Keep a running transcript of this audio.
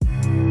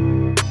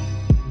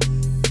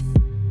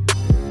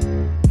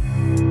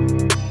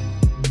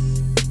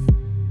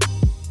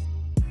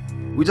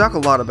talk a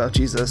lot about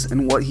Jesus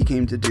and what he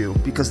came to do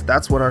because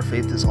that's what our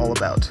faith is all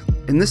about.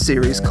 In this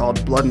series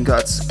called Blood and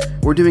Guts,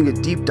 we're doing a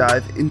deep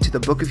dive into the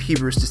book of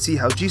Hebrews to see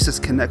how Jesus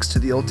connects to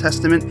the Old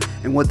Testament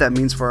and what that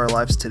means for our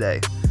lives today.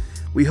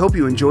 We hope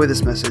you enjoy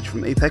this message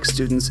from Apex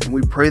students, and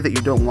we pray that you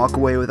don't walk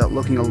away without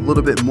looking a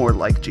little bit more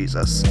like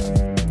Jesus.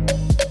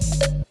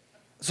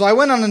 So I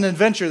went on an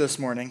adventure this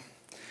morning,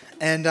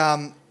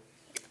 and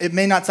it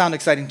may not sound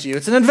exciting to you.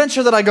 It's an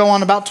adventure that I go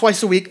on about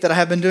twice a week, that I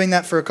have been doing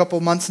that for a couple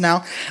months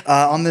now,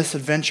 on this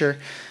adventure,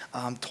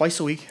 twice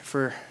a week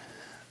for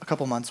a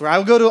couple months, where I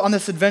will go on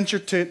this adventure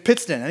to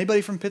Pittston.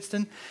 Anybody from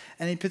Pittston?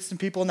 Any Pittston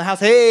people in the house?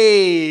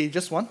 Hey,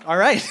 just one. All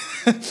right.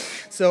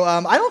 So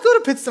I don't go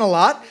to Pittston a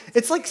lot.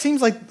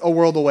 Seems like a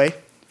world away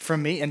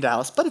from me in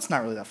Dallas, but it's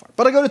not really that far.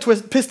 But I go to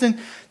Pittston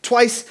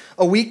twice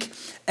a week,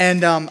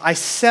 and I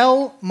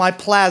sell my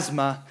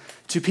plasma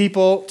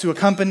to a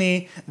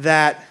company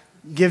that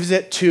gives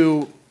it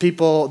to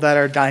people that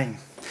are dying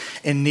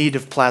in need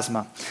of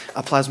plasma,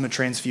 a plasma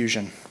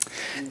transfusion.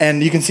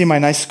 And you can see my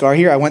nice scar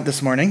here. I went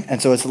this morning,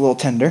 and so it's a little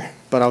tender,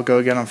 but I'll go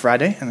again on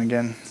Friday and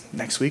again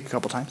next week a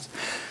couple times.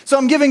 So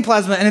I'm giving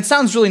plasma, and it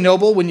sounds really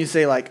noble when you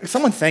say,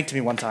 someone thanked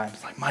me one time.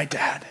 My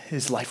dad,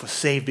 his life was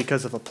saved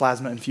because of a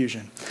plasma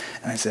infusion.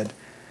 And I said,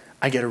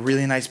 I get a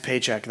really nice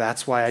paycheck.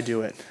 That's why I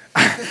do it.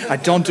 I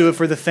don't do it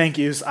for the thank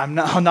yous.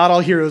 Not all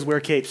heroes wear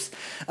capes.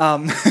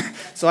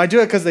 So I do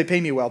it because they pay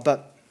me well.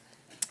 But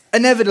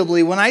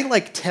inevitably, when I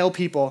tell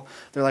people,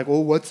 they're like,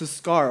 well, what's a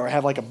scar? Or I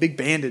have a big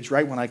bandage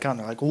right when I come.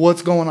 They're like, well,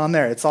 what's going on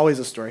there? It's always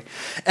a story.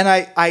 And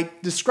I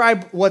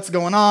describe what's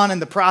going on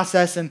and the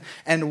process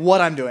and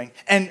what I'm doing.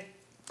 And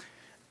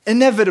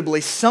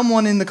inevitably,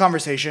 someone in the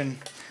conversation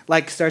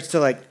starts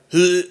to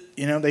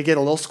they get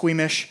a little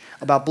squeamish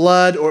about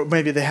blood, or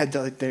maybe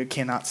they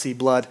cannot see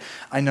blood.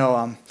 I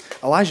know,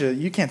 Elijah,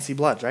 you can't see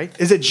blood, right?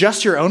 Is it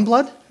just your own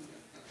blood?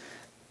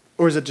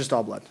 Or is it just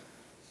all blood?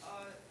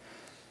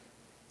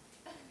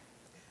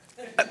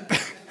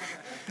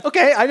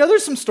 Okay, I know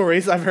there's some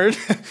stories I've heard.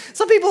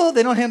 Some people,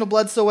 they don't handle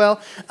blood so well.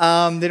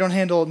 They don't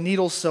handle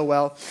needles so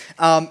well.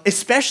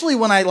 Especially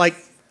when I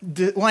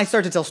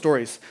start to tell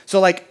stories.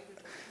 So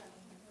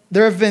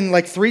there have been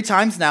 3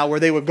 times now where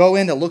they would go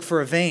in to look for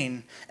a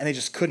vein and they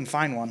just couldn't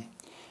find one.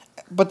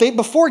 But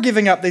before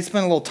giving up, they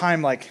spend a little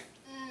time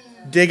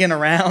digging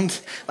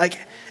around.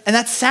 And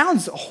that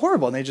sounds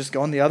horrible. And they just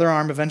go on the other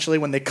arm eventually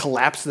when they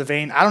collapse the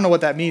vein. I don't know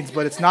what that means,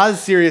 but it's not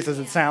as serious as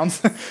it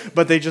sounds.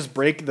 But they just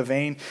break the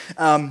vein.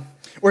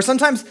 Or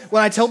sometimes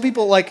when I tell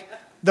people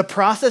the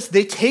process,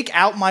 they take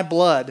out my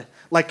blood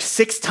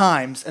 6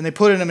 times and they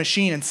put it in a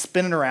machine and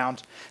spin it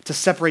around to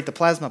separate the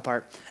plasma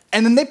part.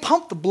 And then they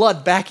pump the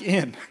blood back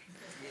in.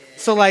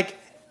 So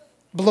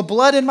the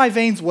blood in my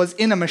veins was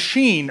in a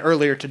machine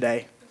earlier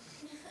today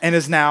and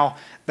is now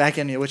back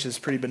in me, which is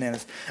pretty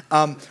bananas.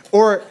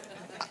 Or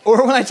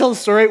when I tell the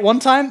story, one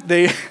time,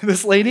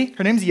 this lady,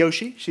 her name's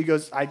Yoshi.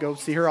 I go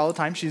see her all the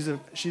time.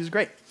 She's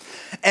great.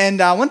 And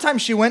one time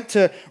she went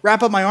to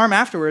wrap up my arm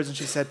afterwards, and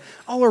she said,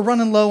 oh, we're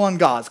running low on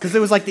gauze, because it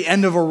was the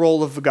end of a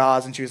roll of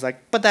gauze, and she was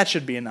like, but that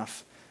should be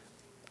enough.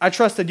 I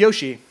trusted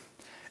Yoshi.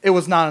 It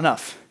was not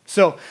enough.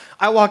 So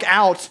I walk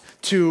out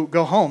to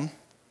go home,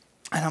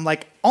 and I'm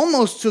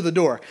almost to the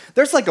door.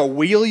 There's a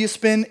wheel you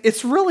spin.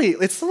 It's a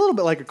little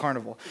bit like a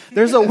carnival.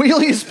 There's a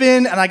wheel you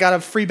spin, and I got a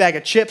free bag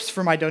of chips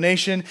for my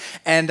donation,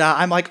 and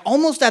I'm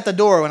almost at the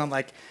door when I'm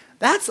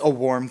that's a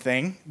warm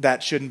thing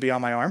that shouldn't be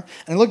on my arm.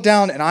 And I look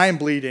down, and I am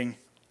bleeding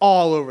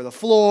all over the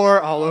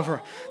floor, all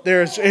over.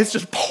 It's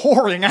just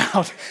pouring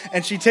out.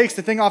 And she takes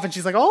the thing off, and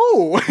she's like,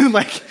 oh,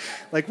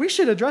 we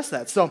should address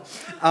that. So,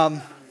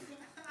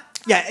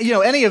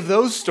 any of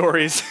those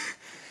stories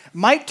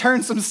might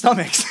turn some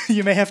stomachs.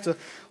 You may have to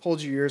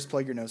hold your ears,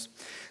 plug your nose.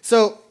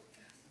 So,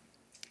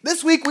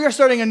 this week we are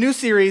starting a new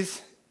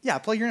series. Yeah,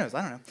 plug your nose,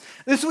 I don't know.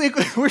 This week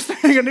we're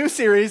starting a new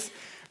series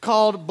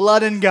called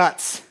Blood and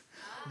Guts.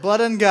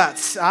 Blood and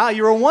Guts.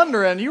 You were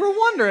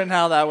wondering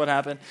how that would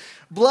happen.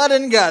 Blood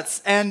and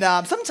Guts. And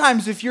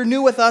sometimes if you're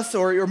new with us,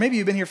 or maybe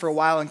you've been here for a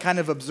while and kind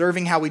of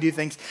observing how we do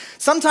things,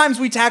 sometimes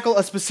we tackle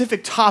a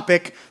specific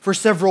topic for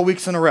several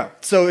weeks in a row.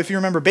 So if you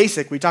remember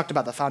Basic, we talked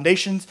about the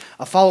foundations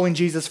of following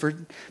Jesus for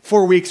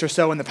 4 weeks or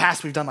so. In the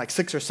past, we've done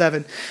 6 or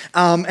 7.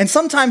 And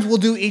sometimes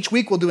each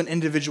week we'll do an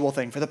individual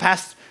thing. For the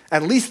past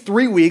at least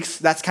 3 weeks,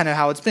 that's kind of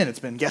how it's been. It's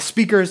been guest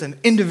speakers and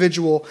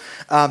individual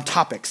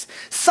topics.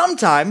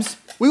 Sometimes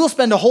we will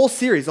spend a whole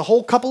series, a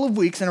whole couple of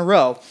weeks in a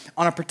row,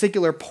 on a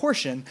particular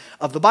portion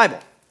of the Bible.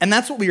 And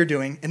that's what we are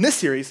doing in this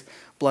series,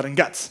 Blood and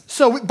Guts.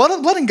 So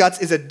Blood and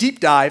Guts is a deep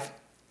dive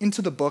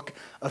into the book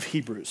of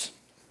Hebrews.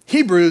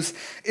 Hebrews,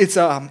 it's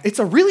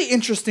a really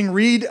interesting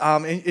read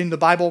in the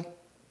Bible.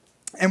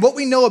 And what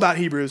we know about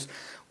Hebrews,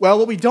 well,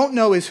 what we don't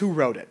know is who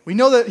wrote it. We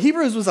know that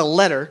Hebrews was a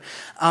letter,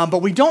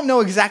 but we don't know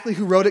exactly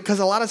who wrote it, because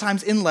a lot of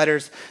times in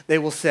letters, they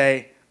will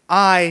say,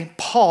 I,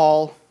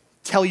 Paul,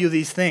 tell you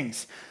these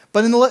things.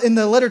 But in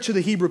the letter to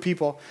the Hebrew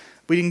people,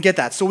 we didn't get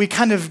that. So we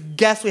kind of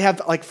guess. We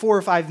have 4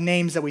 or 5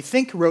 names that we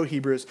think wrote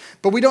Hebrews,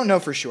 but we don't know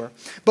for sure.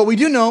 But we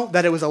do know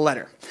that it was a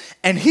letter.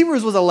 And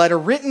Hebrews was a letter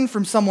written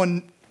from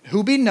someone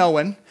who be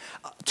known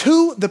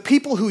to the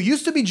people who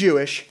used to be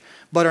Jewish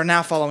but are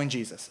now following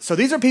Jesus. So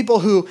these are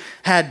people who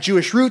had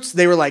Jewish roots.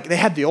 They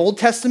had the Old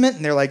Testament,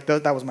 and they're like,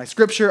 that was my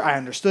scripture. I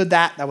understood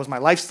that. That was my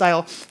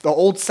lifestyle. The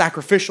old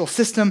sacrificial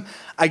system,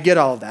 I get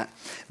all of that.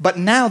 But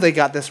now they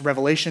got this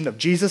revelation of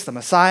Jesus, the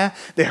Messiah.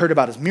 They heard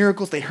about his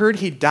miracles. They heard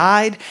he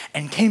died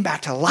and came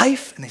back to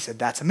life, and they said,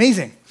 that's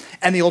amazing.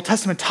 And the Old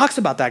Testament talks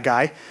about that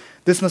guy.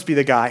 This must be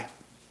the guy.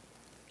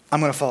 I'm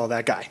going to follow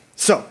that guy.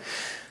 So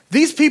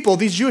these people,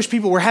 these Jewish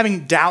people, were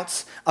having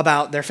doubts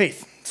about their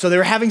faith. So they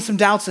were having some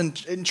doubts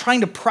and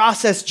trying to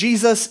process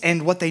Jesus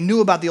and what they knew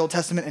about the Old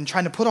Testament, and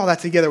trying to put all that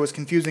together was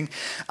confusing.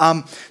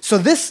 So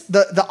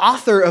the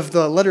author of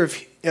the letter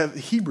of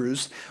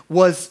Hebrews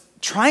was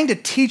trying to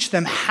teach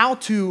them how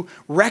to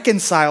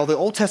reconcile the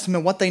Old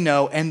Testament, what they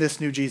know, and this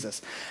new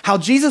Jesus. How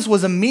Jesus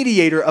was a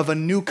mediator of a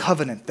new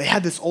covenant. They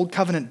had this old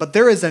covenant, but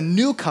there is a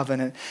new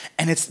covenant,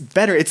 and it's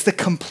better. It's the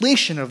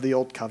completion of the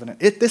old covenant.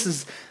 This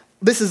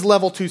is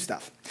level 2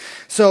 stuff.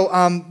 So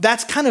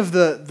that's kind of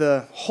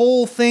the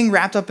whole thing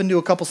wrapped up into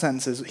a couple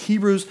sentences.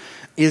 Hebrews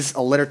is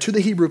a letter to the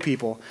Hebrew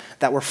people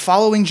that were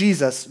following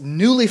Jesus,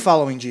 newly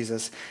following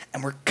Jesus,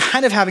 and we're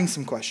kind of having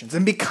some questions.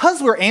 And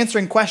because we're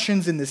answering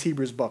questions in this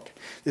Hebrews book,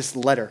 this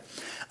letter,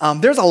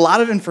 there's a lot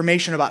of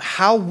information about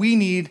how we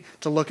need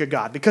to look at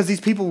God, because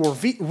these people were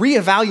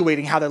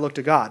reevaluating how they looked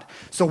at God.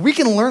 So we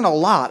can learn a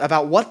lot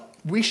about what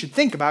we should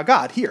think about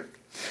God here.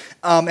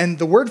 And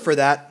the word for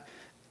that,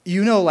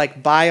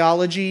 like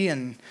biology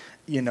and,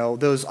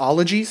 those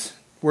ologies,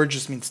 word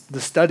just means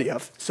the study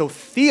of. So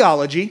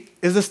theology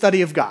is the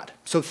study of God.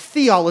 So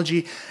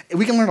theology,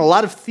 we can learn a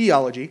lot of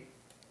theology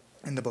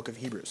in the book of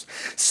Hebrews.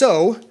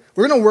 So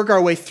we're going to work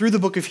our way through the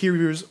book of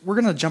Hebrews. We're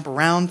going to jump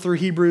around through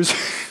Hebrews.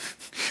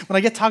 When I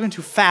get talking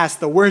too fast,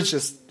 the words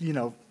just,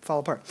 fall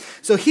apart.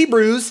 So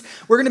Hebrews,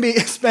 we're going to be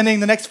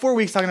spending the next 4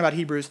 weeks talking about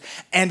Hebrews,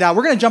 and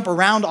we're going to jump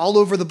around all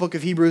over the book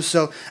of Hebrews,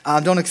 so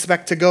don't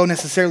expect to go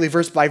necessarily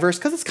verse by verse,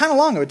 because it's kind of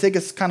long. It would take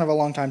us kind of a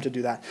long time to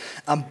do that.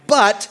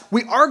 But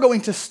we are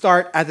going to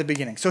start at the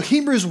beginning. So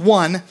Hebrews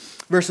 1,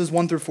 verses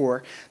 1 through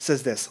 4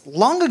 says this: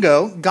 Long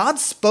ago, God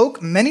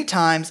spoke many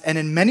times and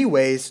in many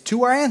ways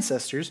to our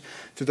ancestors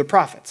through the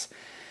prophets.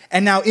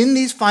 And now in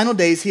these final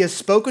days, he has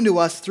spoken to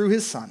us through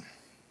his Son.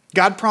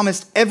 God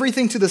promised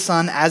everything to the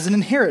Son as an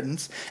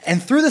inheritance,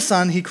 and through the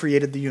Son, he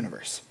created the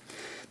universe.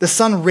 The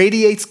Son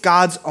radiates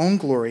God's own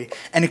glory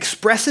and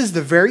expresses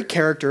the very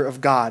character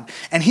of God,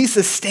 and he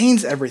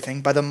sustains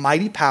everything by the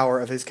mighty power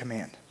of his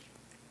command.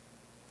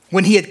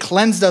 When he had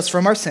cleansed us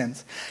from our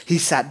sins, he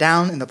sat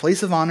down in the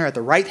place of honor at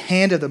the right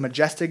hand of the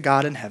majestic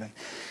God in heaven.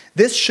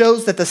 This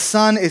shows that the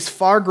Son is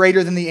far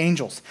greater than the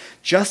angels,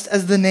 just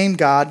as the name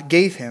God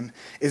gave him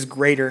is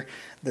greater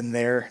than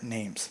their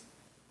names.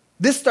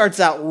 This starts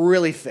out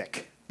really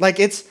thick. Like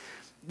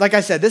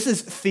I said, this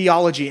is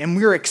theology, and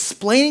we're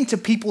explaining to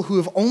people who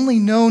have only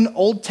known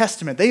Old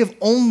Testament. They have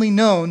only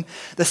known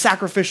the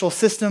sacrificial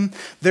system.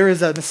 There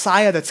is a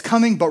Messiah that's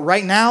coming, but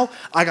right now,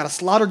 I got to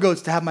slaughter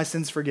goats to have my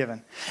sins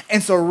forgiven.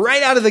 And so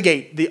right out of the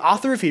gate, the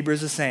author of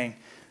Hebrews is saying,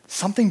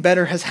 something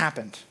better has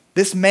happened.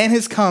 This man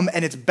has come,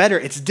 and it's better,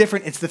 it's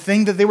different, it's the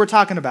thing that they were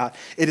talking about.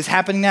 It is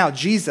happening now.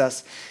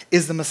 Jesus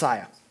is the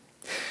Messiah.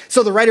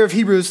 So the writer of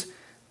Hebrews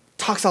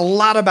talks a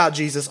lot about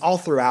Jesus all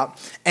throughout.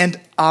 And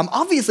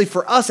obviously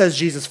for us as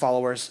Jesus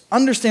followers,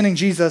 understanding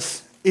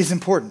Jesus is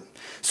important.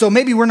 So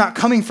maybe we're not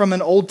coming from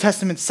an Old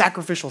Testament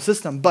sacrificial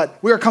system,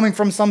 but we are coming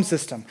from some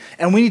system.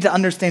 And we need to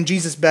understand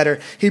Jesus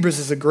better. Hebrews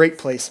is a great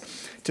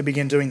place to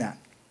begin doing that.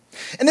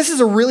 And this is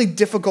a really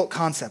difficult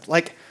concept.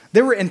 Like,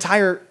 there were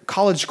entire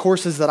college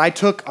courses that I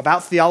took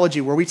about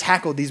theology where we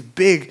tackled these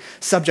big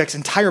subjects,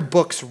 entire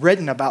books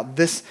written about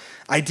this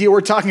idea we're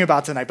talking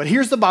about tonight. But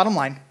here's the bottom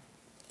line.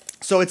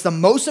 So it's the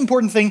most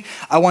important thing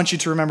I want you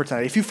to remember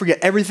tonight. If you forget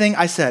everything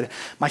I said,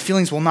 my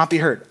feelings will not be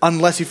hurt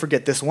unless you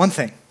forget this one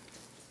thing.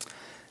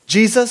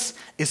 Jesus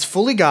is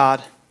fully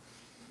God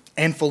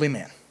and fully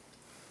man.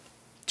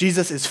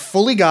 Jesus is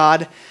fully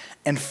God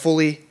and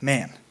fully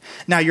man.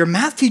 Now, your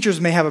math teachers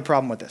may have a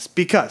problem with this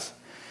because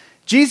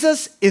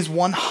Jesus is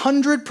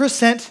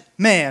 100%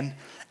 man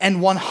and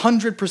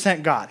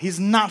 100% God.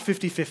 He's not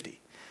 50-50.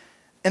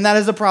 And that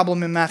is a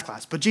problem in math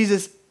class. But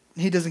Jesus,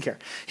 he doesn't care.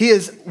 He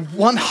is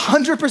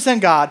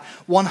 100% God,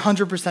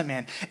 100%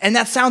 man. And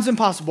that sounds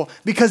impossible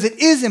because it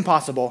is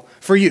impossible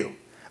for you,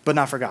 but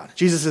not for God.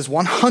 Jesus is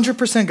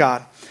 100%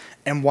 God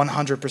and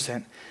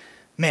 100%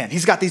 man.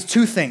 He's got these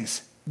two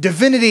things,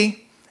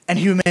 divinity and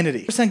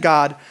humanity. 100%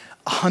 God,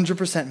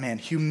 100% man.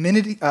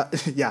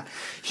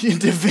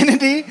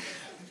 Divinity,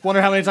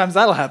 wonder how many times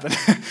that'll happen.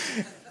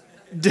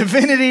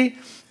 Divinity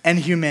and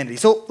humanity.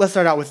 So let's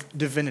start out with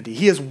divinity.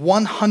 He is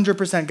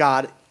 100%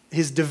 God.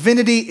 His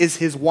divinity is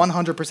his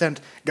 100%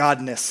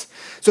 godness.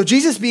 So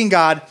Jesus being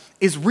God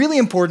is really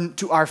important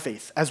to our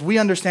faith. As we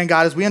understand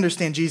God, as we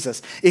understand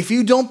Jesus, if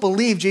you don't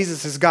believe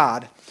Jesus is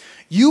God,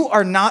 you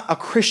are not a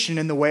Christian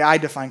in the way I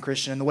define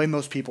Christian and the way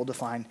most people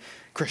define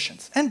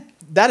Christians. And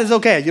that is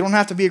okay. You don't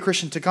have to be a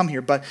Christian to come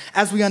here. But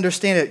as we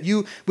understand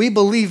it, we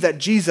believe that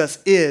Jesus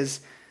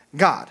is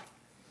God.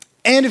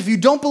 And if you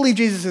don't believe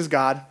Jesus is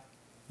God,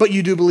 but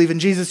you do believe in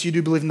Jesus, you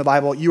do believe in the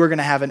Bible, you are going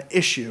to have an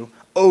issue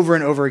over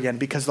and over again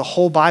because the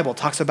whole Bible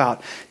talks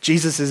about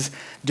Jesus'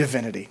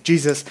 divinity,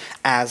 Jesus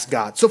as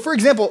God. So for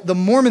example, the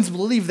Mormons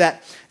believe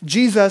that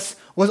Jesus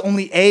was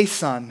only a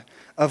son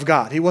of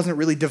God. He wasn't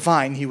really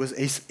divine. He was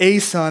a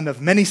son of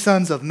many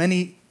sons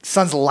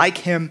like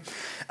him.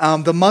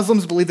 The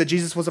Muslims believe that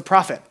Jesus was a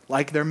prophet,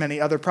 like there are many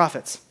other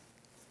prophets.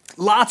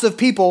 Lots of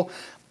people,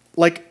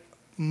 like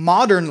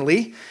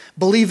modernly,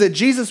 believe that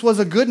Jesus was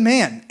a good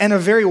man and a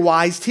very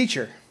wise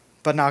teacher,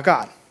 but not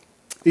God.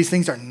 These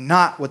things are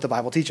not what the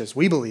Bible teaches.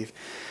 We believe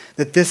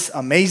that this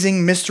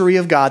amazing mystery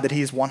of God, that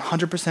he is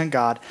 100%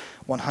 God,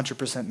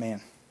 100% man.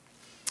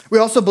 We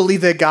also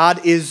believe that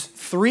God is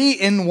 3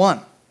 in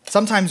 1.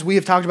 Sometimes we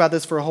have talked about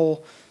this for a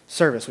whole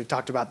service. We've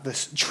talked about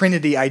this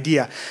Trinity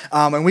idea.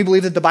 And we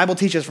believe that the Bible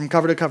teaches from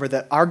cover to cover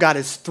that our God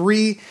is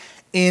 3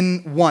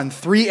 in 1.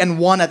 3 and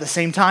 1 at the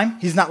same time.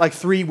 He's not like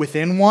 3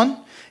 within 1.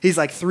 He's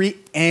like 3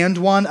 and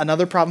 1.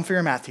 Another problem for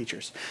your math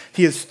teachers.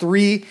 He is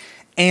 3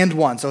 and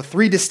 1. So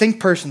 3 distinct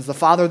persons, the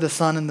Father, the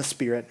Son, and the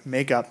Spirit,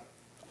 make up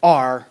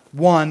our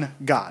one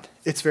God.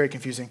 It's very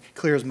confusing.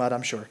 Clear as mud,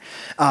 I'm sure.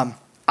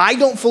 I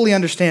don't fully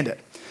understand it.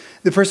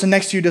 The person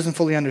next to you doesn't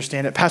fully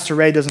understand it. Pastor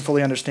Ray doesn't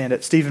fully understand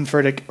it. Stephen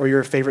Furtick, or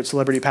your favorite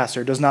celebrity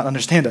pastor, does not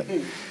understand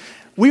it.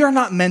 We are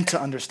not meant to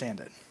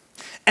understand it.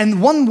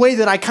 And one way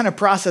that I kind of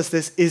process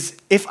this is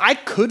if I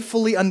could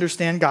fully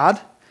understand God,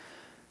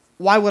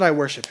 why would I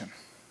worship him?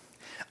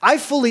 I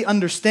fully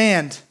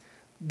understand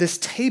this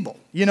table,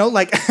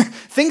 like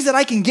things that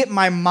I can get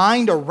my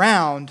mind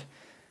around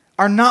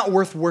are not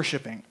worth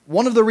worshiping.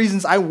 One of the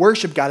reasons I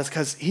worship God is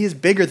because he is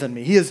bigger than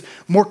me. He is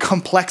more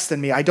complex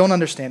than me. I don't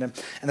understand him,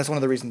 and that's one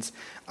of the reasons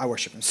I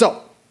worship him.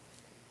 So,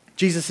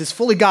 Jesus is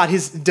fully God.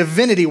 His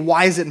divinity,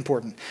 why is it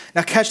important?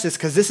 Now catch this,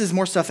 because this is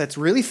more stuff that's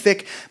really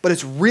thick, but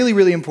it's really,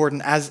 really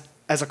important as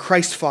a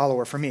Christ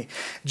follower for me.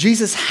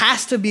 Jesus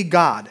has to be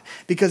God,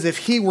 because if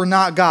he were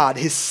not God,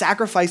 his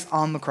sacrifice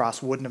on the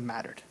cross wouldn't have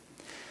mattered.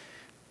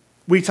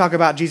 We talk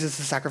about Jesus'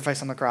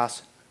 sacrifice on the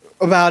cross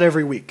about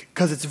every week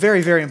because it's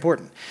very, very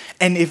important.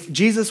 And if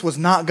Jesus was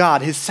not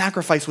God, his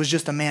sacrifice was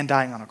just a man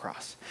dying on a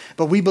cross.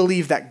 But we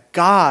believe that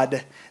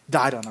God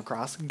died on a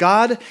cross.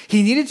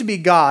 He needed to be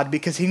God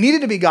because he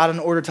needed to be God in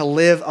order to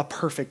live a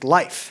perfect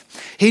life.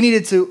 He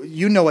needed to,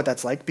 you know what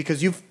that's like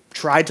because you've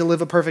tried to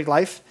live a perfect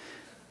life.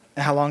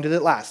 And how long did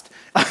it last?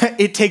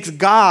 It takes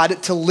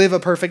God to live a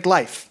perfect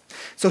life.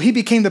 So he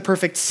became the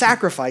perfect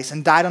sacrifice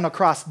and died on a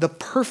cross, the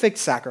perfect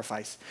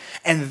sacrifice.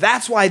 And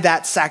that's why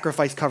that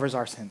sacrifice covers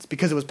our sins,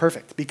 because it was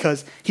perfect,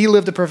 because he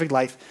lived a perfect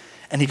life,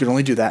 and he could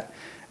only do that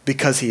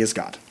because he is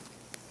God.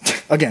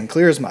 Again,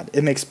 clear as mud.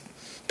 It makes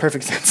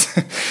perfect sense.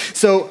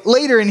 So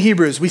later in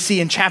Hebrews, we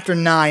see in chapter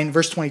 9,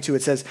 verse 22,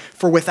 it says,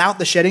 "For without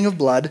the shedding of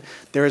blood,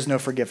 there is no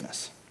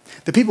forgiveness."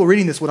 The people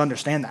reading this would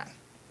understand that,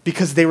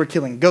 because they were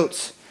killing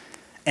goats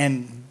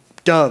and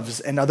doves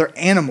and other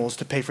animals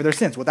to pay for their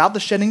sins. Without the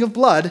shedding of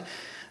blood,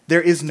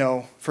 there is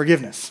no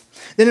forgiveness.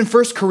 Then in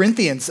 1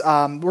 Corinthians,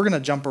 we're going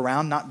to jump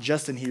around, not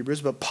just in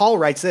Hebrews, but Paul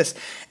writes this,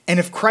 "And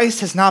if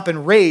Christ has not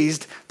been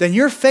raised, then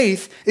your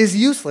faith is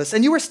useless,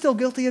 and you are still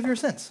guilty of your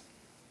sins."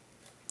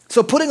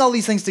 So putting all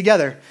these things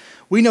together,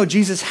 we know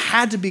Jesus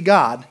had to be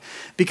God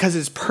because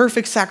his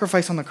perfect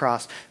sacrifice on the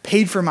cross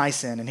paid for my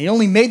sin. And he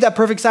only made that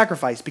perfect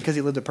sacrifice because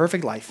he lived a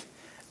perfect life.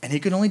 And he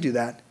could only do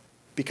that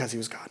because he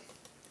was God.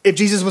 If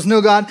Jesus was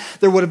no God,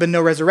 there would have been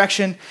no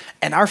resurrection,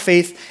 and our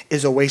faith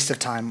is a waste of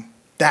time.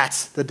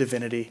 That's the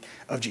divinity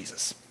of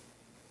Jesus.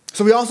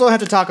 So we also have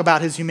to talk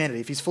about his humanity.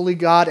 If he's fully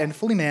God and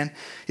fully man,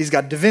 he's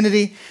got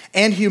divinity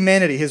and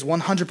humanity, his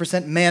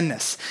 100%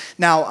 manness.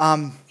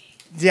 Now,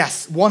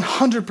 yes,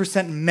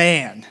 100%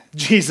 man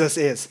Jesus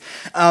is.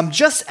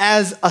 Just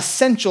as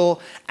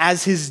essential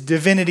as his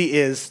divinity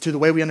is to the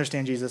way we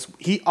understand Jesus,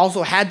 he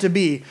also had to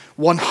be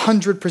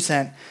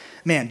 100%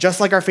 man. Just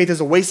like our faith is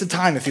a waste of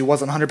time if he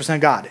wasn't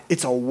 100% God.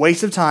 It's a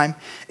waste of time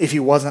if he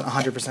wasn't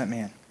 100%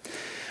 man.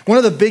 One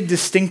of the big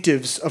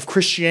distinctives of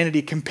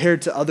Christianity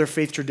compared to other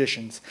faith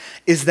traditions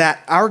is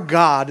that our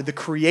God, the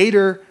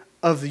creator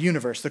of the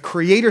universe, the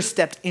creator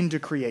stepped into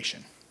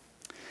creation.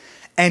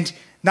 And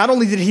not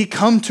only did he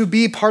come to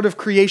be part of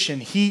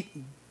creation, he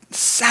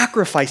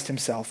sacrificed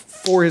himself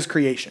for his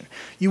creation.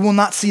 You will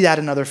not see that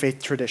in other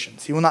faith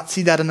traditions. You will not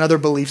see that in other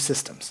belief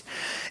systems.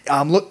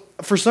 Look,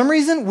 for some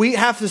reason, we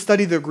have to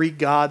study the Greek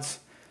gods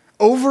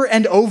over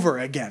and over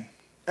again.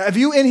 Have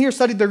you in here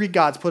studied the Greek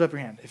gods? Put up your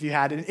hand. If you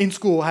had, in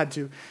school, had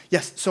to.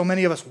 Yes, so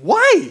many of us.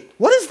 Why?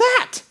 What is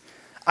that?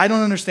 I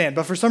don't understand.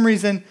 But for some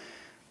reason,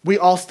 we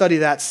all study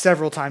that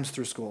several times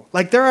through school.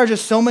 Like, there are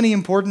just so many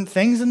important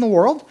things in the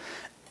world,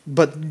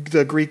 but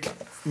the Greek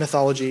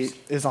mythology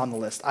is on the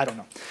list. I don't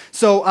know.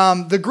 So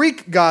the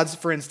Greek gods,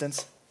 for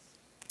instance,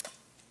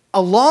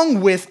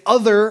 along with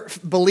other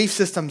belief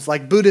systems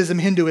like Buddhism,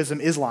 Hinduism,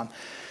 Islam,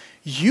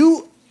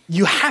 you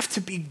have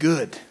to be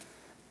good.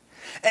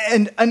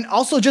 And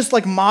also just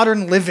like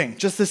modern living,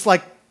 just this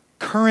like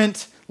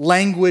current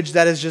language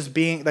that is just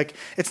being like,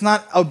 it's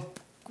not a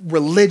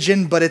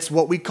religion, but it's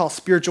what we call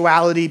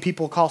spirituality.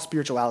 People call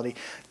spirituality.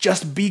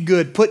 Just be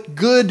good. Put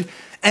good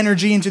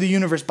energy into the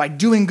universe by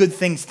doing good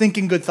things,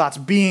 thinking good thoughts,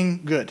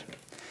 being good.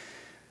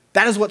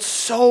 That is what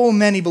so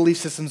many belief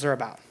systems are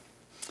about.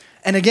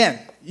 And again,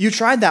 you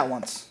tried that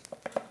once,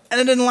 and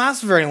it didn't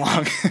last very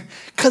long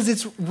because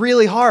it's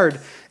really hard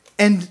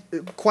and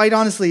quite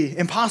honestly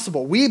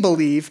impossible. We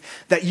believe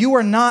that you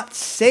are not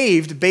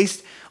saved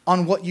based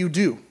on what you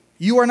do.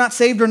 You are not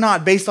saved or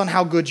not based on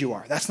how good you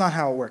are. That's not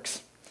how it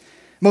works.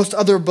 Most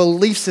other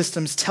belief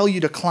systems tell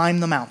you to climb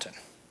the mountain,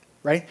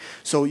 right?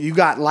 So you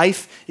got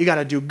life, you got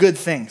to do good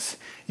things.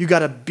 You got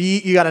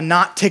to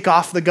not tick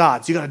off the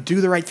gods. You got to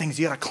do the right things.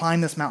 You got to climb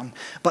this mountain.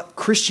 But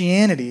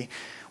Christianity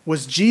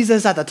was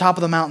Jesus at the top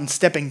of the mountain,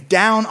 stepping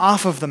down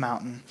off of the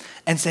mountain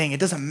and saying, it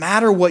doesn't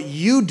matter what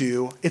you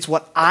do, it's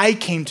what I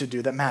came to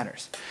do that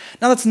matters.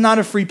 Now, that's not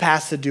a free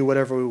pass to do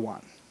whatever we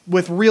want.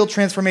 With real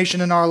transformation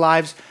in our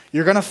lives,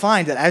 you're going to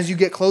find that as you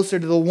get closer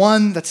to the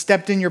one that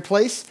stepped in your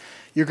place,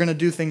 you're going to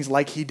do things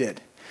like he did.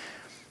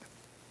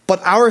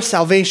 But our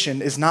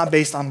salvation is not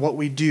based on what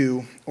we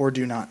do or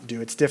do not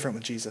do. It's different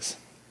with Jesus.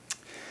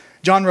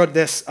 John wrote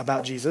this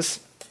about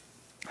Jesus.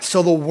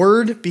 So the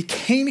Word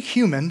became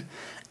human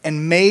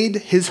and made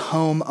his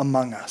home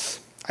among us.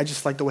 I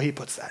just like the way he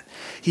puts that.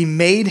 He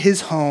made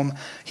his home.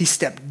 He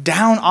stepped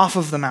down off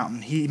of the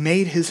mountain. He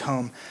made his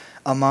home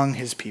among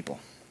his people.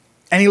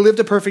 And he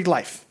lived a perfect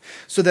life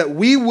so that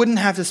we wouldn't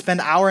have to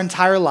spend our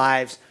entire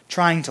lives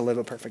trying to live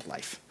a perfect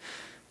life.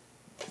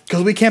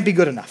 Because we can't be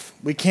good enough.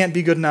 We can't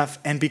be good enough.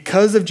 And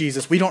because of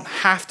Jesus, we don't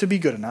have to be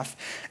good enough.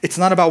 It's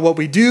not about what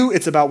we do.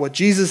 It's about what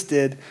Jesus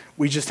did.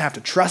 We just have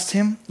to trust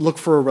him, look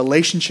for a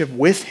relationship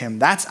with him.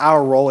 That's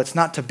our role. It's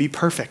not to be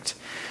perfect.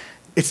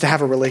 It's to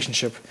have a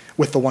relationship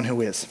with the one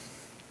who is.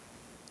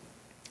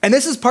 And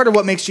this is part of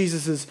what makes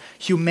Jesus'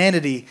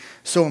 humanity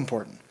so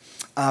important.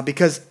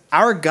 Because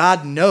our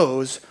God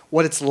knows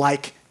what it's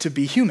like to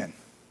be human.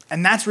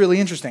 And that's really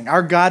interesting.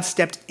 Our God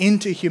stepped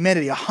into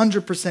humanity,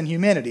 100%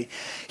 humanity.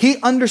 He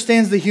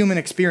understands the human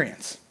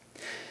experience.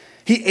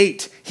 He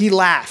ate, he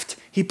laughed,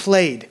 he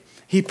played.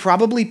 He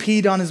probably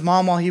peed on his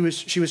mom while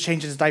she was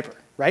changing his diaper,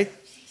 right?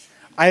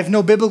 I have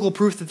no biblical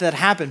proof that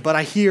happened, but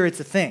I hear it's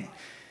a thing.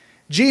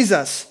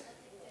 Jesus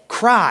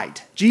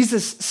cried.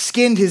 Jesus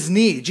skinned his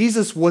knee.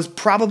 Jesus was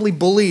probably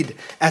bullied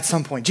at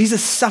some point.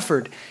 Jesus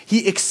suffered.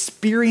 He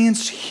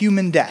experienced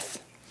human death.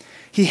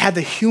 He had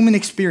the human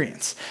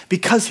experience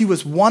because he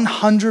was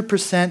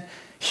 100%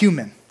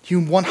 human,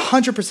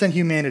 100%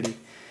 humanity.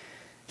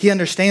 He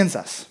understands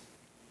us.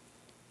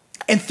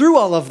 And through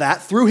all of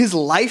that, through his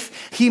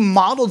life, he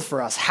modeled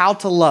for us how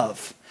to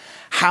love,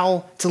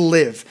 how to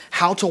live,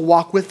 how to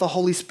walk with the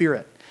Holy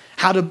Spirit,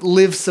 how to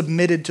live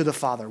submitted to the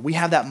Father. We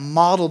have that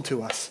modeled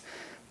to us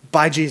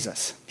by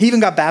Jesus. He even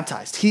got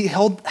baptized. He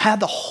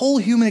had the whole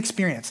human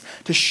experience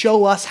to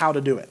show us how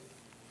to do it,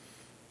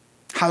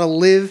 how to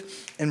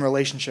live in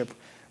relationship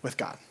with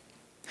God.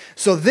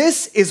 So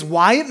this is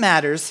why it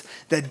matters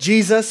that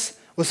Jesus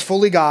was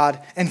fully God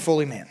and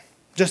fully man.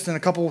 Just in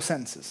a couple of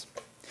sentences.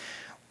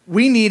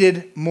 We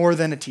needed more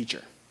than a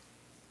teacher.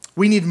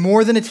 We need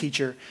more than a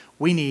teacher.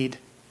 We need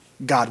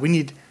God. We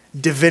need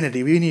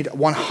divinity. We need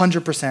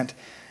 100%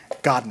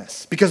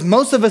 godness. Because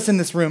most of us in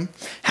this room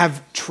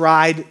have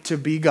tried to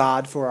be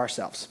God for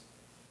ourselves.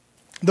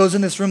 Those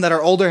in this room that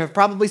are older have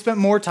probably spent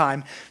more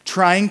time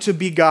trying to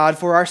be God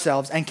for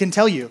ourselves and can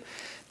tell you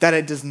that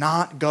it does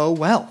not go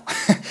well.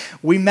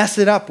 We mess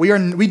it up.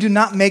 We do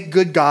not make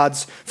good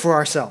gods for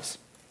ourselves.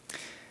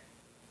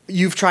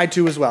 You've tried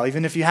to as well,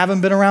 even if you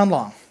haven't been around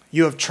long.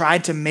 You have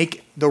tried to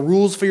make the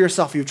rules for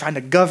yourself. You've tried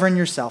to govern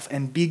yourself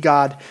and be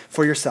God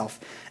for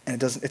yourself.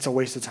 And it's a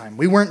waste of time.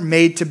 We weren't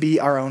made to be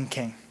our own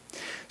king.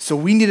 So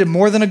we needed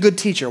more than a good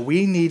teacher.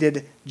 We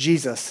needed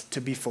Jesus to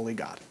be fully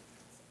God.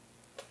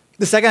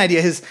 The second idea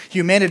is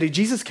humanity.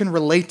 Jesus can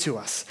relate to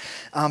us.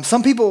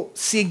 Some people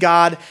see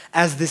God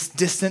as this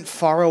distant,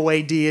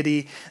 faraway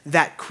deity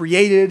that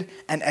created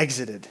and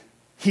exited.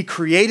 He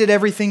created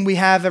everything we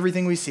have,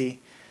 everything we see,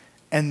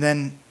 and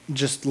then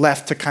just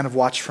left to kind of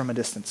watch from a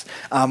distance.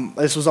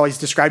 This was always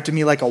described to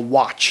me like a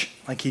watch.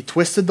 Like he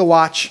twisted the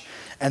watch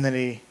and then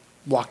he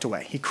walked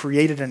away. He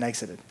created and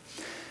exited.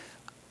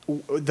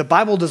 The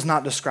Bible does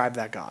not describe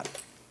that God.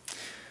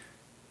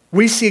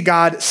 We see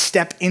God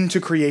step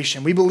into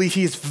creation. We believe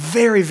he is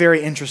very,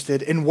 very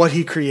interested in what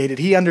he created.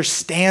 He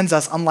understands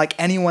us unlike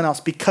anyone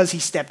else because he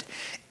stepped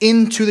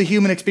into the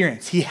human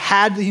experience. He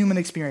had the human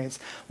experience,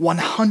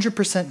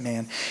 100%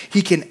 man.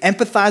 He can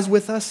empathize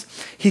with us.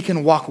 He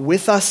can walk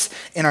with us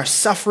in our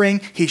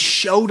suffering. He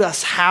showed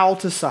us how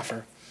to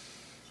suffer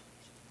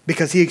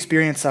because he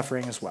experienced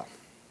suffering as well.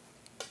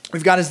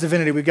 We've got his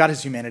divinity. We've got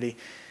his humanity.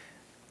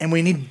 And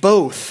we need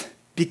both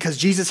because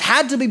Jesus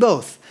had to be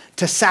both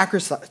to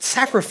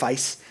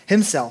sacrifice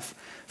himself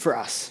for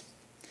us.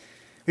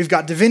 We've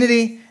got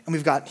divinity and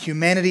we've got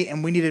humanity,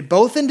 and we needed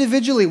both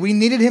individually. We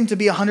needed him to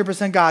be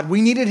 100% God.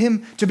 We needed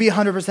him to be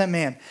 100%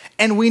 man.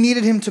 And we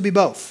needed him to be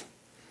both.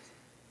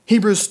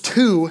 Hebrews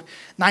 2,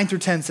 9 through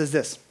 10 says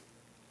this.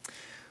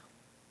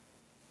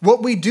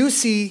 What we do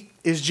see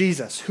is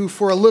Jesus, who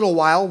for a little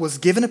while was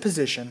given a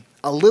position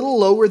a little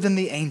lower than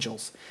the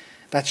angels,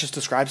 That just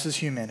describes his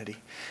humanity.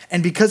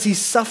 And because he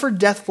suffered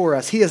death for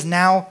us, he is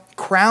now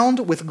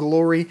crowned with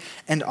glory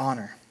and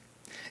honor.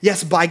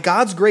 Yes, by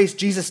God's grace,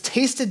 Jesus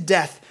tasted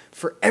death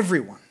for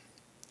everyone.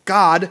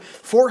 God,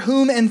 for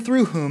whom and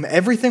through whom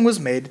everything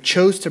was made,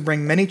 chose to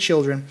bring many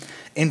children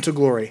into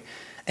glory.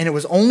 And it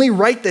was only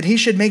right that he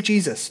should make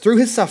Jesus, through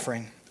his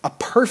suffering, a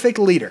perfect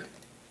leader,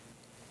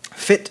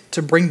 fit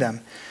to bring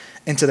them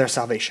into their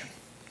salvation.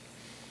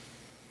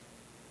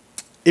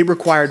 It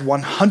required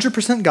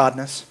 100%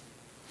 godness,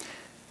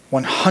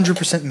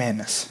 100%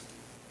 manness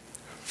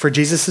for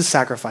Jesus'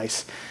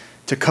 sacrifice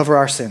to cover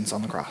our sins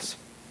on the cross.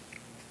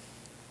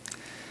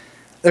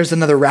 There's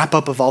another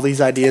wrap-up of all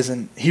these ideas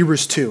in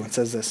Hebrews 2. It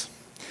says this,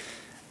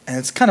 and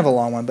it's kind of a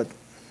long one, but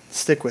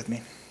stick with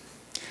me.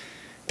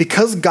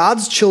 Because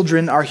God's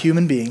children are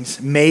human beings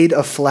made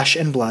of flesh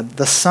and blood,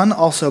 the Son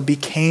also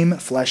became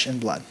flesh and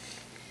blood.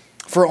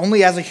 For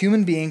only as a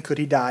human being could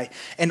he die,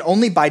 and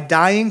only by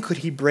dying could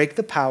he break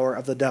the power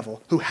of the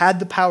devil, who had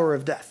the power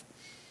of death.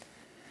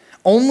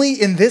 Only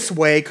in this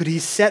way could he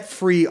set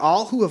free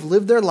all who have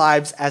lived their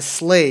lives as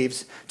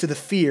slaves to the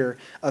fear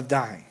of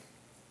dying.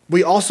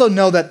 We also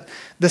know that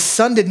the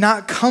Son did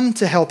not come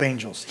to help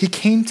angels. He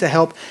came to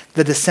help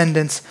the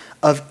descendants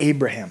of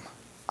Abraham.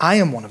 I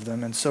am one of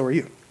them, and so are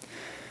you.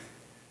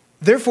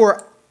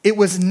 Therefore, it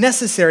was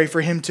necessary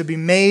for him to be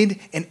made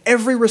in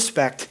every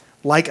respect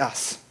like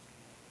us,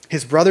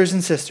 his brothers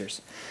and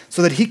sisters,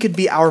 so that he could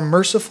be our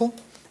merciful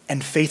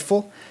and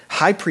faithful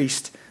high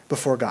priest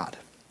before God.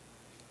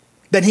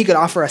 Then he could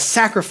offer a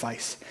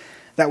sacrifice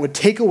that would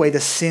take away the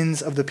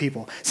sins of the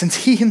people.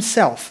 Since he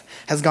himself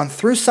has gone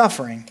through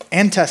suffering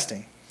and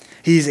testing,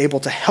 he is able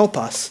to help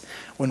us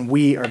when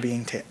we are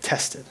being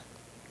tested.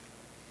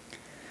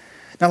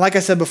 Now, like I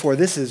said before,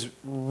 this is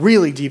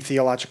really deep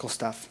theological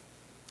stuff.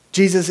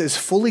 Jesus is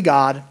fully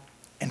God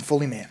and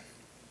fully man.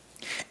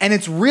 And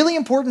it's really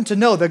important to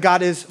know that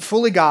God is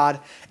fully God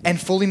and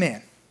fully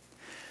man.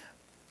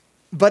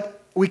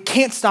 But we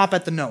can't stop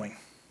at the knowing.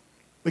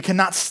 We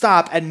cannot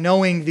stop at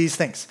knowing these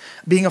things.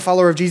 Being a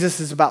follower of Jesus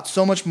is about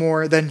so much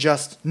more than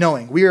just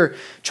knowing. We are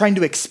trying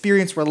to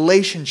experience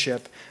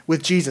relationship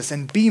with Jesus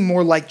and be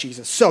more like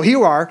Jesus. So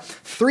here are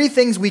 3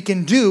 things we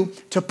can do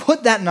to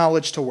put that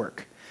knowledge to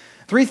work.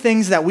 3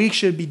 things that we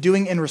should be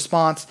doing in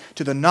response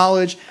to the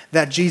knowledge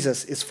that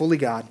Jesus is fully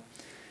God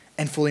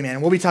and fully man.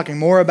 And we'll be talking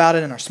more about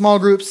it in our small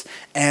groups.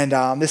 And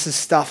this is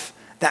stuff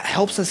that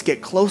helps us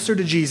get closer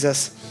to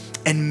Jesus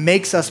and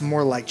makes us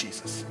more like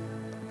Jesus.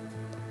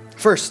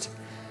 First,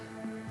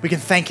 we can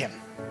thank him.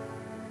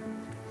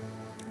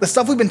 The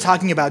stuff we've been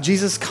talking about,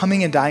 Jesus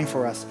coming and dying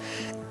for us,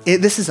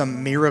 this is a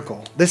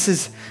miracle. This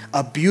is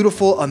a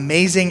beautiful,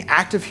 amazing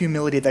act of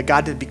humility that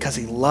God did because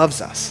he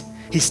loves us.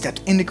 He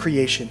stepped into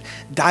creation,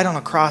 died on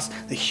a cross,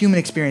 the human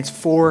experience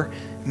for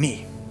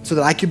me, so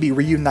that I could be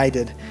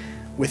reunited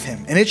with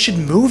him. And it should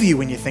move you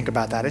when you think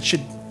about that.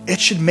 It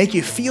should make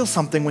you feel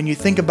something when you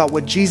think about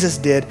what Jesus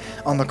did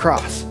on the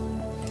cross.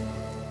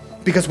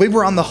 Because we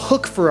were on the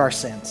hook for our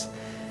sins,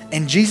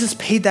 and Jesus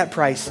paid that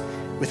price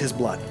with his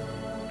blood.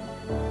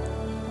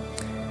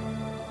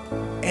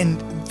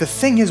 And the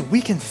thing is, we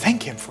can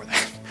thank him for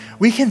that.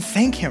 We can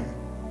thank him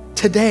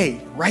today,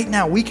 right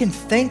now. We can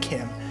thank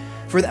him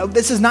for that.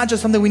 This is not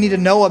just something we need to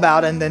know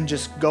about and then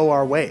just go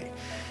our way.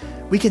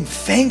 We can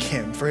thank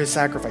him for his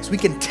sacrifice. We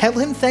can tell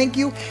him thank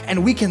you,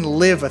 and we can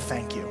live a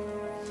thank you.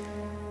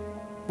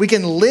 We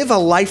can live a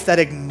life that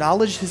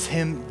acknowledges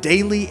him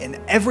daily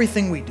in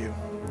everything we do.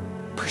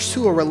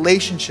 Pursue a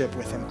relationship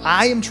with him.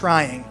 I am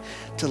trying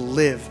to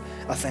live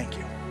a thank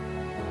you.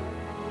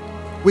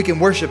 We can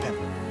worship him.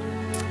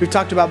 We've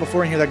talked about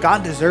before in here that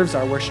God deserves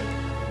our worship.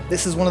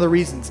 This is one of the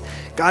reasons.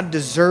 God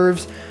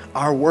deserves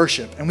our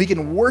worship. And we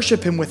can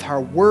worship him with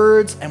our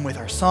words and with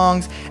our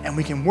songs, and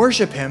we can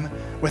worship him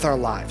with our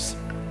lives.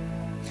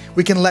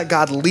 We can let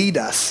God lead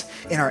us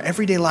in our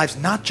everyday lives,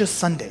 not just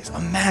Sundays.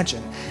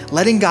 Imagine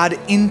letting God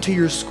into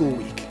your school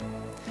week,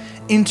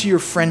 into your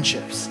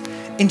friendships,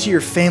 into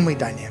your family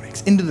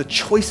dynamics, into the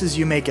choices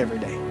you make every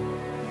day.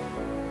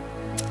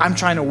 I'm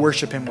trying to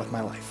worship him with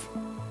my life.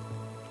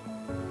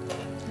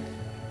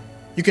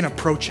 You can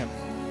approach him.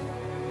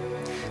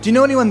 Do you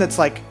know anyone that's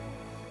like,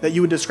 that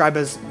you would describe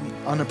as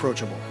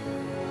unapproachable?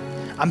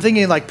 I'm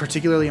thinking like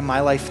particularly in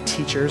my life,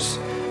 teachers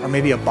or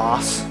maybe a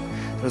boss.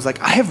 It was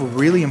like, I have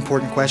really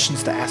important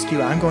questions to ask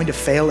you. I'm going to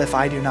fail if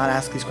I do not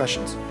ask these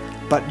questions.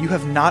 But you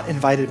have not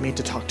invited me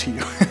to talk to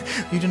you.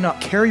 You do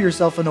not carry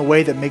yourself in a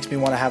way that makes me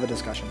want to have a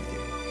discussion with you.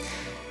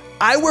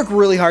 I work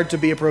really hard to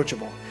be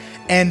approachable.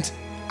 And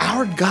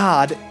our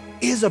God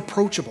is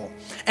approachable.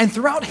 And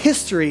throughout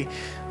history,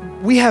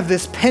 we have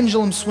this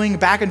pendulum swing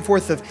back and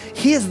forth of,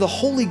 he is the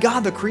holy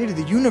God that created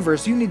the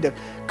universe. You need to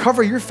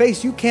cover your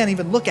face. You can't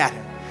even look at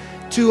him.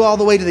 To all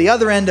the way to the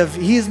other end of,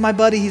 he's my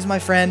buddy, he's my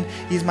friend,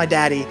 he's my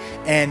daddy,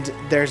 and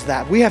there's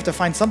that. We have to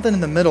find something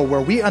in the middle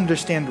where we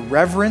understand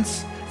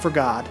reverence for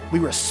God. We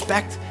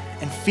respect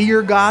and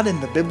fear God in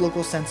the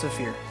biblical sense of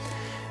fear,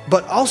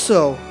 but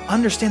also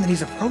understand that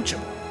he's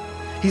approachable.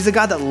 He's a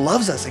God that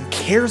loves us and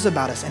cares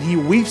about us, and he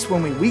weeps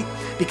when we weep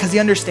because he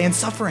understands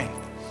suffering.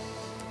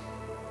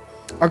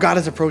 Our God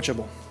is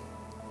approachable.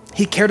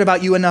 He cared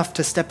about you enough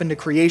to step into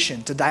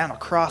creation, to die on a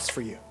cross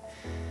for you.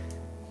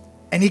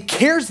 And he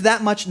cares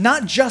that much,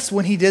 not just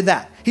when he did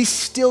that. He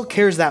still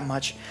cares that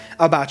much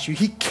about you.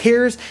 He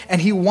cares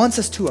and he wants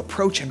us to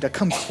approach him, to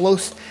come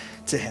close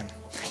to him.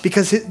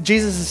 Because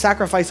Jesus'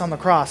 sacrifice on the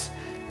cross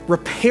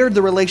repaired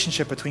the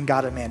relationship between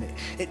God and man.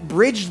 It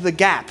bridged the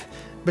gap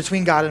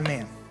between God and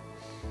man.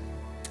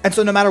 And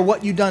so no matter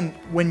what you've done,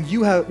 when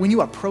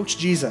you approach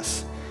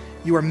Jesus,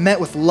 you are met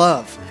with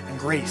love and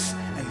grace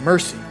and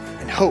mercy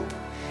and hope.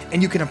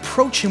 And you can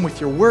approach him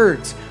with your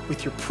words,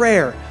 with your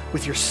prayer,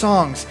 with your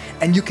songs,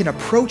 and you can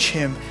approach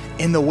him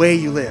in the way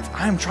you live.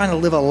 I am trying to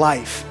live a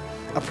life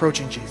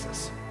approaching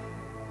Jesus.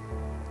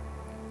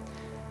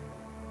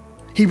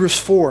 Hebrews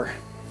 4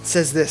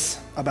 says this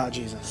about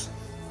Jesus.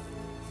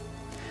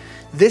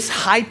 This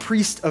high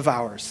priest of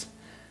ours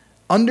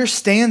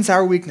understands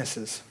our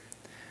weaknesses,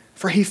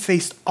 for he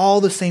faced all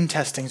the same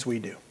testings we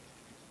do,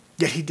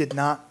 yet he did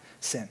not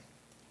sin.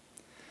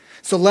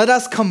 So let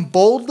us come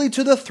boldly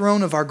to the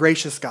throne of our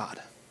gracious God.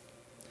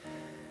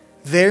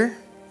 There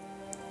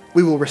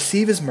we will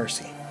receive his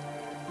mercy,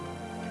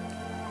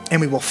 and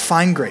we will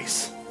find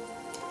grace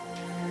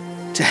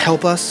to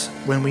help us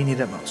when we need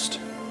it most.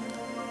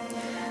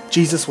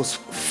 Jesus was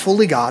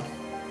fully God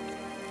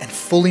and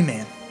fully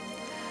man.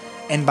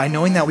 And by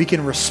knowing that we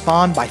can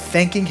respond by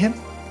thanking him,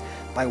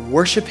 by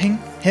worshiping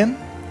him,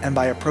 and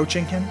by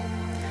approaching him,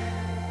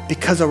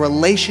 because a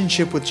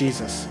relationship with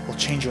Jesus will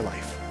change your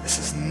life. This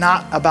is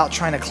not about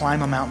trying to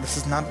climb a mountain. This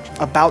is not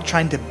about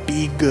trying to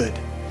be good.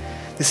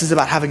 This is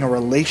about having a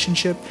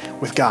relationship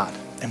with God.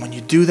 And when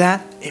you do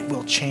that, it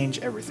will change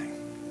everything.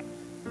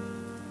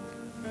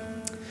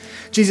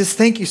 Jesus,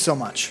 thank you so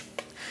much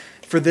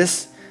for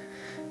this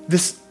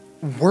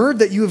word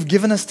that you have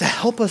given us to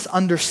help us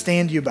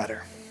understand you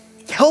better.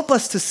 Help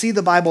us to see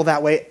the Bible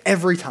that way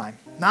every time.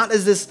 Not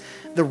as this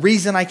the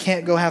reason I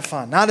can't go have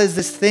fun. Not as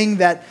this thing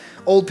that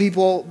old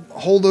people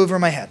hold over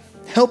my head.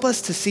 Help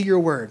us to see your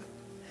word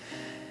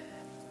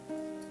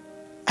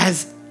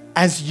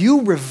as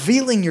you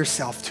revealing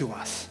yourself to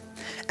us,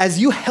 as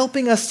you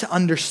helping us to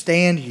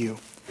understand you,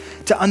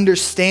 to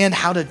understand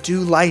how to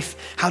do life,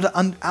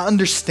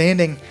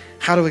 understanding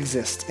how to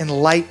exist in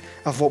light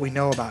of what we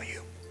know about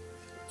you.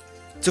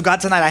 So God,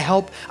 tonight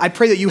I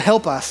pray that you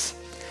help us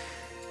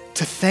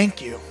to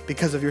thank you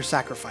because of your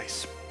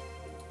sacrifice,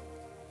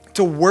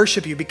 to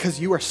worship you because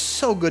you are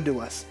so good to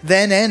us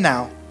then and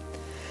now,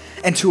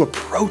 and to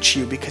approach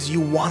you because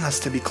you want us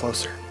to be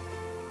closer.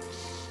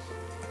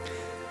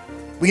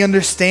 We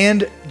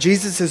understand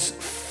Jesus is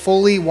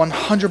fully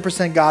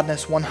 100%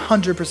 godness,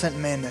 100%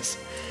 manness.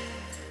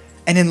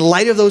 And in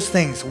light of those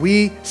things,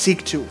 we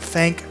seek to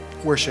thank,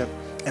 worship,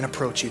 and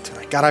approach you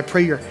tonight. God, I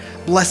pray your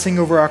blessing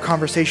over our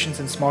conversations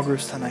in small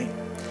groups tonight.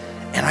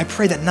 And I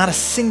pray that not a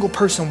single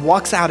person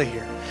walks out of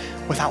here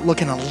without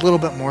looking a little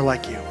bit more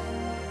like you.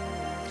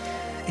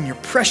 In your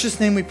precious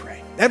name we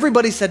pray.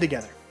 Everybody said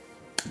together,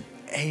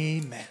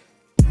 amen.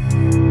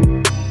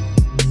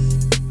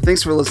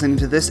 Thanks for listening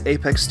to this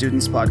Apex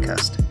Students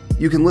podcast.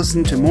 You can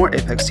listen to more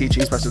Apex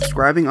teachings by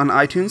subscribing on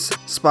iTunes,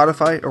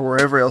 Spotify, or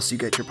wherever else you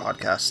get your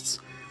podcasts.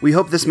 We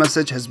hope this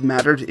message has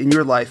mattered in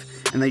your life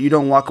and that you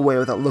don't walk away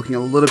without looking a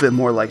little bit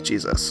more like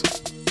Jesus.